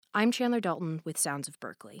I'm Chandler Dalton with Sounds of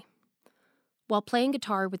Berklee. While playing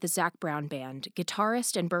guitar with the Zac Brown Band,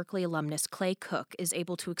 guitarist and Berklee alumnus Clay Cook is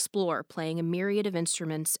able to explore playing a myriad of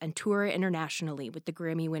instruments and tour internationally with the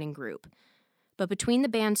Grammy-winning group. But between the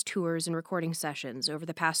band's tours and recording sessions over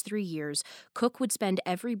the past 3 years, Cook would spend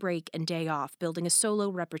every break and day off building a solo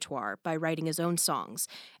repertoire by writing his own songs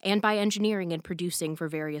and by engineering and producing for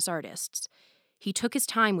various artists. He took his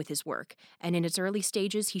time with his work, and in its early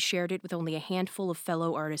stages he shared it with only a handful of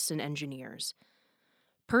fellow artists and engineers.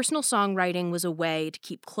 Personal songwriting was a way to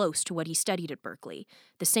keep close to what he studied at Berklee,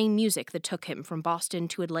 the same music that took him from Boston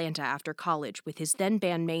to Atlanta after college with his then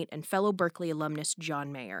bandmate and fellow Berklee alumnus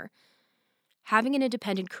John Mayer. Having an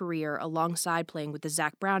independent career alongside playing with the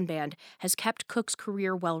Zac Brown Band has kept Cook's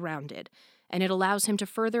career well-rounded, and it allows him to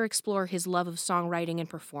further explore his love of songwriting and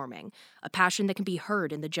performing, a passion that can be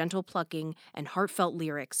heard in the gentle plucking and heartfelt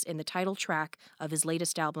lyrics in the title track of his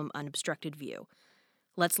latest album, Unobstructed View.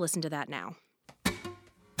 Let's listen to that now.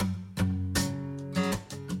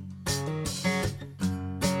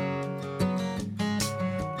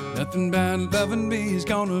 Nothing about loving me is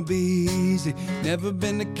gonna be easy. Never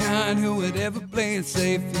been the kind who would ever play it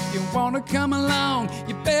safe. If you wanna come along,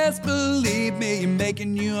 you best believe me. I'm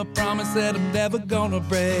making you a promise that I'm never gonna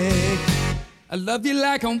break. I love you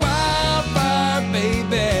like a wildfire,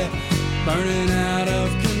 baby, burning out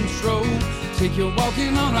of control. Take you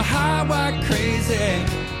walking on a highway crazy,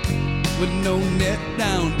 with no net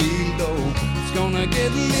down below. It's gonna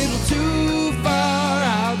get a little too far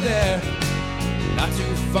out there, not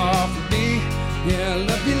too far from me. Yeah, I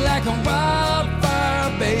love you like a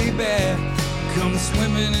wildfire, baby. Come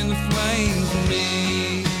swimming in the flames with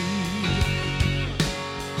me.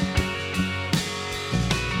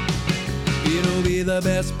 It'll be the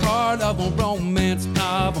best part of a romance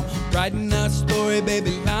novel, writing a story,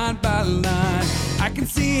 baby, line by line. I can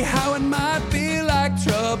see how it might feel like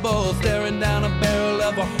trouble, staring down a barrel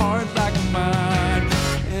of a heart like mine.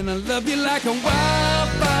 And I love you like a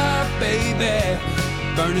wildfire, baby,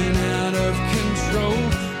 burning out of control.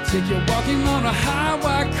 Take you walking on a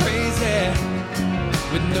highway crazy,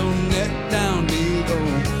 with no net down below.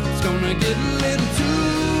 It's gonna get a little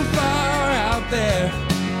too far out there,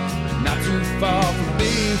 not too far from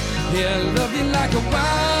me. Yeah, I love you like a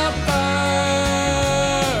wildfire.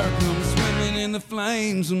 Come swimming in the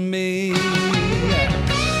flames with me. Yeah.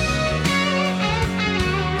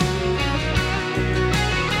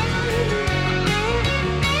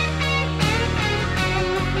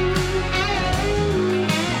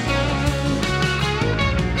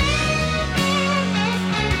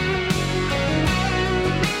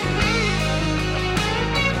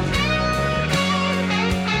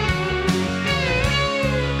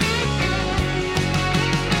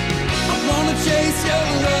 Chase your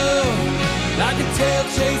love like a tail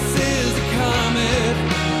chases a comet.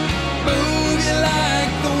 Move you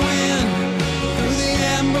like the wind through the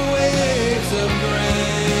amber waves of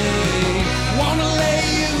grain. Wanna lay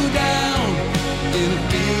you down in a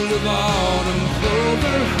field of autumn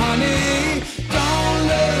clover, honey. Don't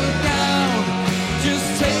look down, just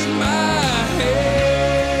take my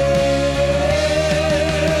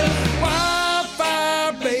hand.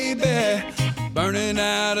 Wildfire, baby, burning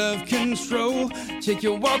out of control. Take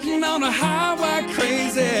you walking on a highway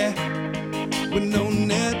crazy, with no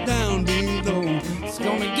net down below. It's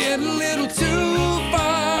gonna get a little too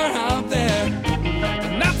far out there,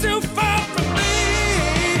 but not too far from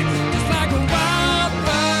me. Just like a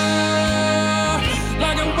wildfire,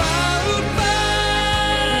 like a wildfire.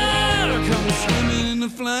 Come swimming in the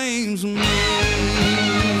flames with me.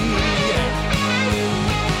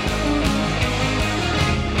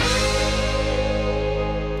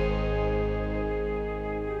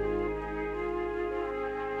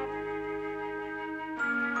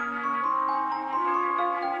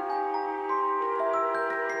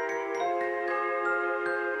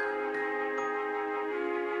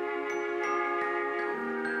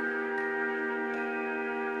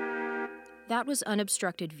 That was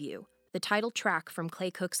Unobstructed View, the title track from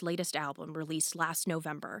Clay Cook's latest album released last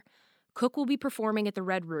November. Cook will be performing at the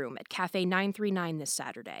Red Room at Cafe 939 this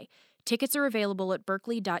Saturday. Tickets are available at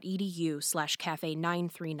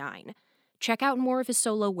berkeley.edu/cafe939. Check out more of his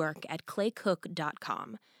solo work at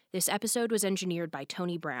claycook.com. This episode was engineered by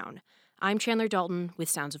Tony Brown. I'm Chandler Dalton with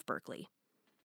Sounds of Berklee.